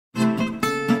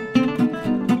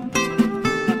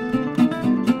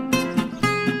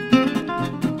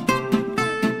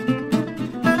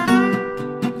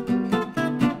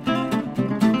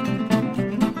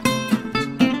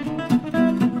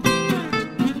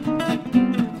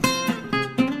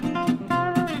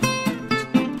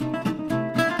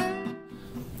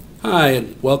Hi,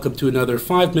 and welcome to another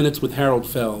 5 Minutes with Harold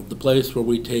Feld, the place where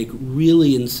we take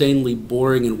really insanely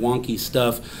boring and wonky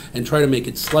stuff and try to make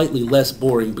it slightly less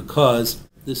boring because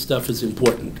this stuff is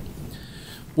important.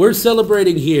 We're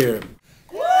celebrating here.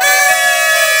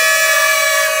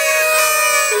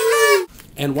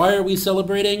 And why are we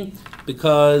celebrating?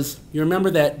 Because you remember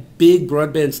that big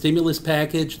broadband stimulus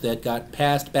package that got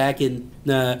passed back in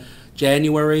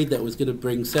January that was going to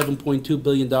bring $7.2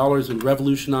 billion and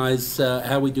revolutionize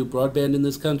how we do broadband in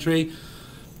this country?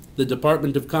 The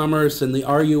Department of Commerce and the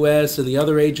RUS and the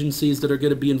other agencies that are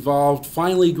going to be involved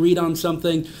finally agreed on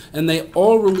something, and they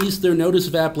all released their notice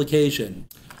of application.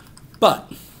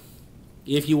 But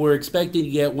if you were expecting to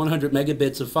get 100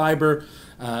 megabits of fiber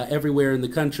everywhere in the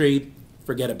country,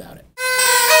 forget about it.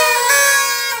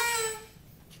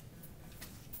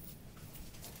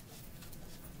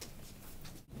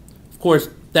 Of course,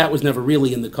 that was never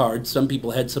really in the cards. Some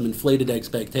people had some inflated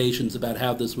expectations about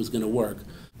how this was going to work.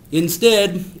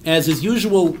 Instead, as is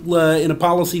usual in a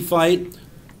policy fight,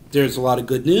 there's a lot of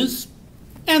good news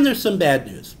and there's some bad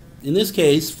news. In this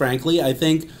case, frankly, I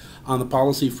think on the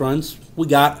policy fronts, we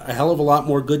got a hell of a lot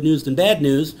more good news than bad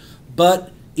news,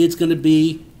 but it's going to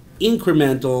be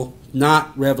incremental,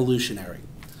 not revolutionary.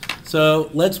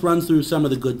 So let's run through some of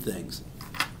the good things.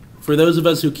 For those of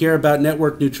us who care about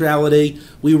network neutrality,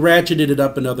 we ratcheted it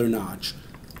up another notch.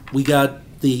 We got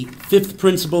the fifth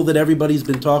principle that everybody's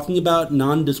been talking about,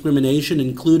 non-discrimination,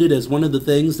 included as one of the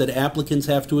things that applicants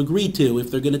have to agree to if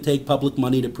they're going to take public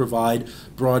money to provide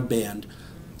broadband.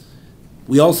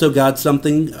 We also got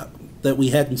something that we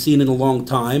hadn't seen in a long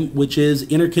time, which is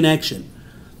interconnection.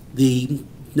 The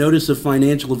Notice of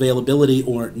Financial Availability,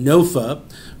 or NOFA,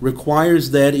 requires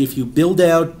that if you build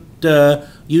out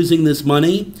using this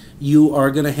money, you are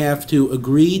going to have to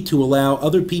agree to allow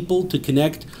other people to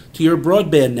connect to your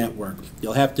broadband network.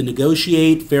 You'll have to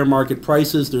negotiate fair market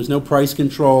prices. There's no price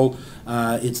control.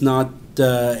 It's not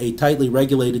a tightly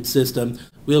regulated system.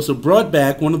 We also brought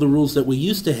back one of the rules that we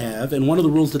used to have, and one of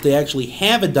the rules that they actually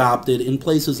have adopted in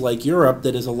places like Europe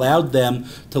that has allowed them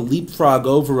to leapfrog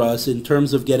over us in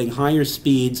terms of getting higher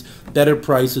speeds, better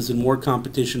prices, and more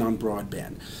competition on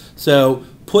broadband. So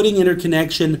putting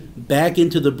interconnection back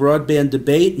into the broadband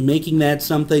debate, making that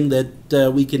something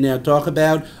that we can now talk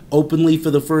about openly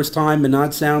for the first time and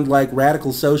not sound like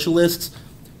radical socialists,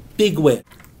 big win.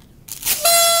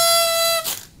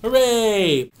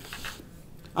 Hooray!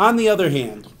 On the other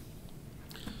hand,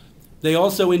 they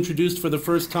also introduced for the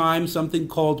first time something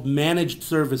called managed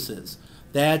services.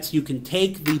 That's, you can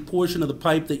take the portion of the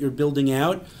pipe that you're building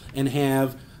out and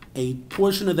have a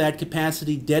portion of that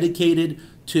capacity dedicated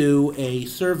to a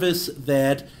service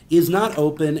that is not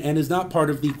open and is not part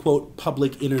of the, quote,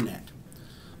 public internet.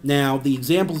 Now, the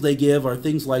examples they give are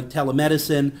things like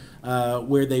telemedicine,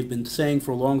 where they've been saying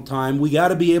for a long time, we got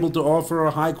to be able to offer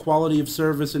a high quality of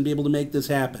service and be able to make this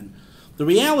happen. The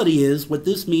reality is, what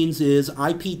this means is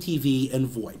IPTV and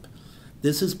VoIP.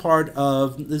 This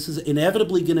is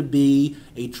inevitably going to be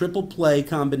a triple play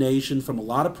combination from a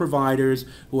lot of providers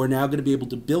who are now going to be able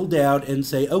to build out and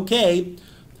say, okay,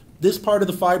 this part of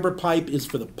the fiber pipe is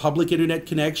for the public internet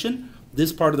connection.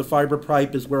 This part of the fiber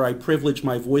pipe is where I privilege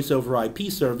my voice over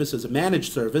IP service as a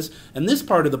managed service. And this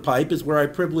part of the pipe is where I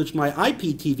privilege my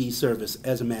IPTV service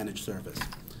as a managed service.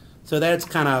 So that's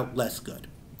kind of less good.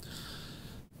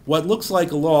 What looks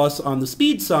like a loss on the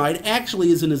speed side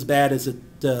actually isn't as bad as it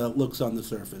looks on the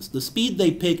surface. The speed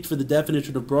they picked for the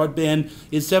definition of broadband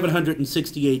is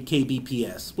 768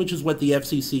 kbps, which is what the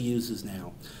FCC uses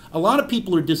now. A lot of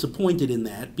people are disappointed in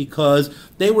that because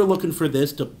they were looking for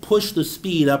this to push the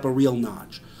speed up a real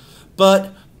notch.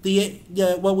 But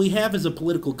what we have is a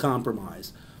political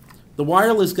compromise. The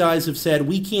wireless guys have said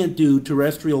we can't do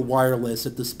terrestrial wireless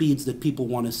at the speeds that people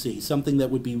want to see, something that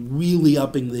would be really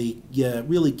upping the,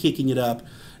 really kicking it up,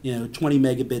 20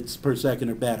 megabits per second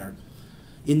or better.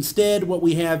 Instead, what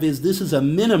we have is this is a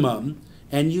minimum,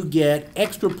 and you get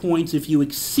extra points if you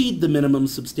exceed the minimum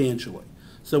substantially.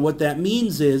 So what that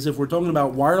means is, if we're talking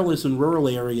about wireless in rural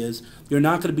areas, you're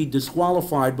not going to be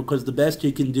disqualified because the best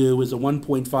you can do is a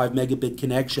 1.5 megabit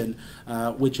connection,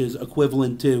 which is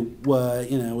equivalent to,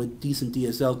 a decent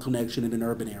DSL connection in an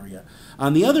urban area.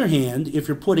 On the other hand, if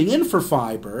you're putting in for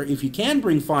fiber, if you can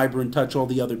bring fiber and touch all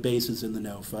the other bases in the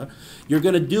NOFA, you're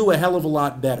going to do a hell of a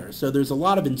lot better. So there's a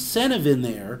lot of incentive in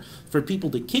there for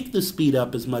people to kick the speed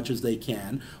up as much as they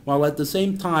can, while at the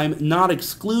same time not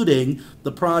excluding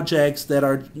the projects that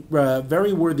are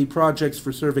very worthy projects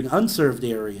for serving unserved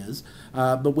areas,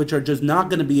 but which are just not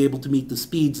going to be able to meet the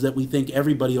speeds that we think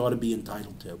everybody ought to be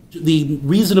entitled to. The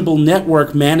reasonable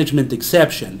network management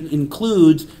exception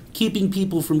includes keeping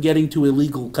people from getting to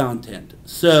illegal content.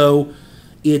 So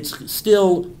it's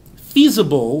still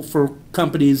feasible for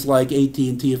companies like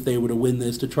AT&T, if they were to win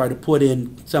this, to try to put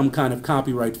in some kind of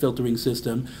copyright filtering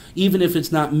system, even if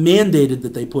it's not mandated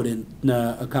that they put in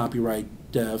a copyright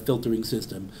filtering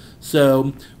system.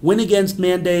 So win against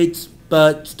mandates,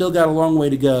 but still got a long way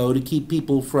to go to keep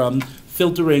people from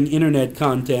filtering internet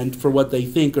content for what they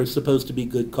think are supposed to be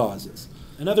good causes.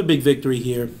 Another big victory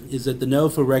here is that the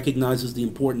NOFA recognizes the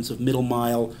importance of middle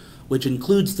mile, which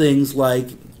includes things like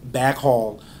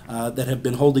backhaul that have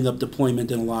been holding up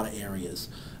deployment in a lot of areas.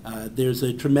 There's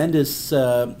a tremendous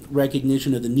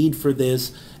recognition of the need for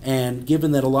this, and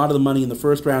given that a lot of the money in the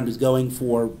first round is going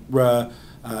for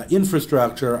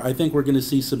infrastructure, I think we're going to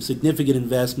see some significant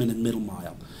investment in middle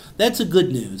mile. That's a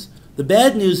good news. The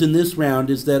bad news in this round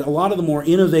is that a lot of the more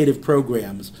innovative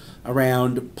programs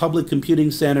around public computing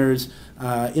centers,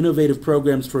 innovative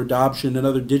programs for adoption, and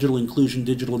other digital inclusion,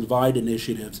 digital divide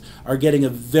initiatives are getting a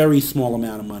very small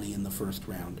amount of money in the first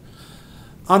round.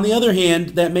 On the other hand,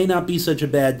 that may not be such a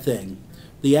bad thing.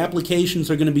 The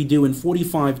applications are going to be due in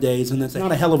 45 days, and that's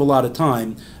not a hell of a lot of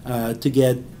time to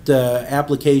get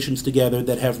applications together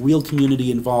that have real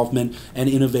community involvement and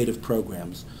innovative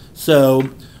programs. So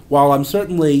while I'm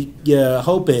certainly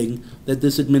hoping that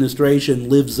this administration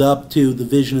lives up to the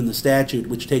vision in the statute,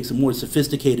 which takes a more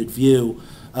sophisticated view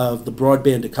of the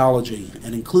broadband ecology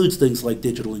and includes things like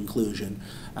digital inclusion,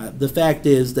 the fact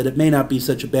is that it may not be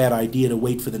such a bad idea to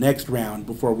wait for the next round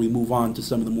before we move on to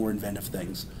some of the more inventive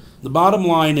things. The bottom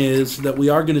line is that we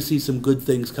are going to see some good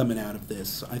things coming out of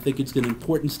this. I think it's an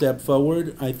important step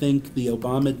forward. I think the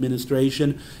Obama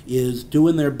administration is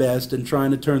doing their best and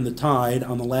trying to turn the tide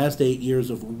on the last 8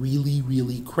 years of really,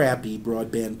 really crappy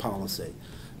broadband policy.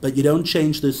 But you don't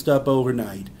change this stuff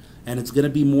overnight, and it's going to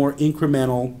be more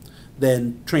incremental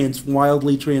than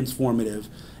wildly transformative,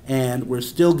 and we're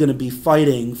still going to be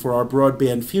fighting for our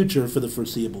broadband future for the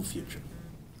foreseeable future.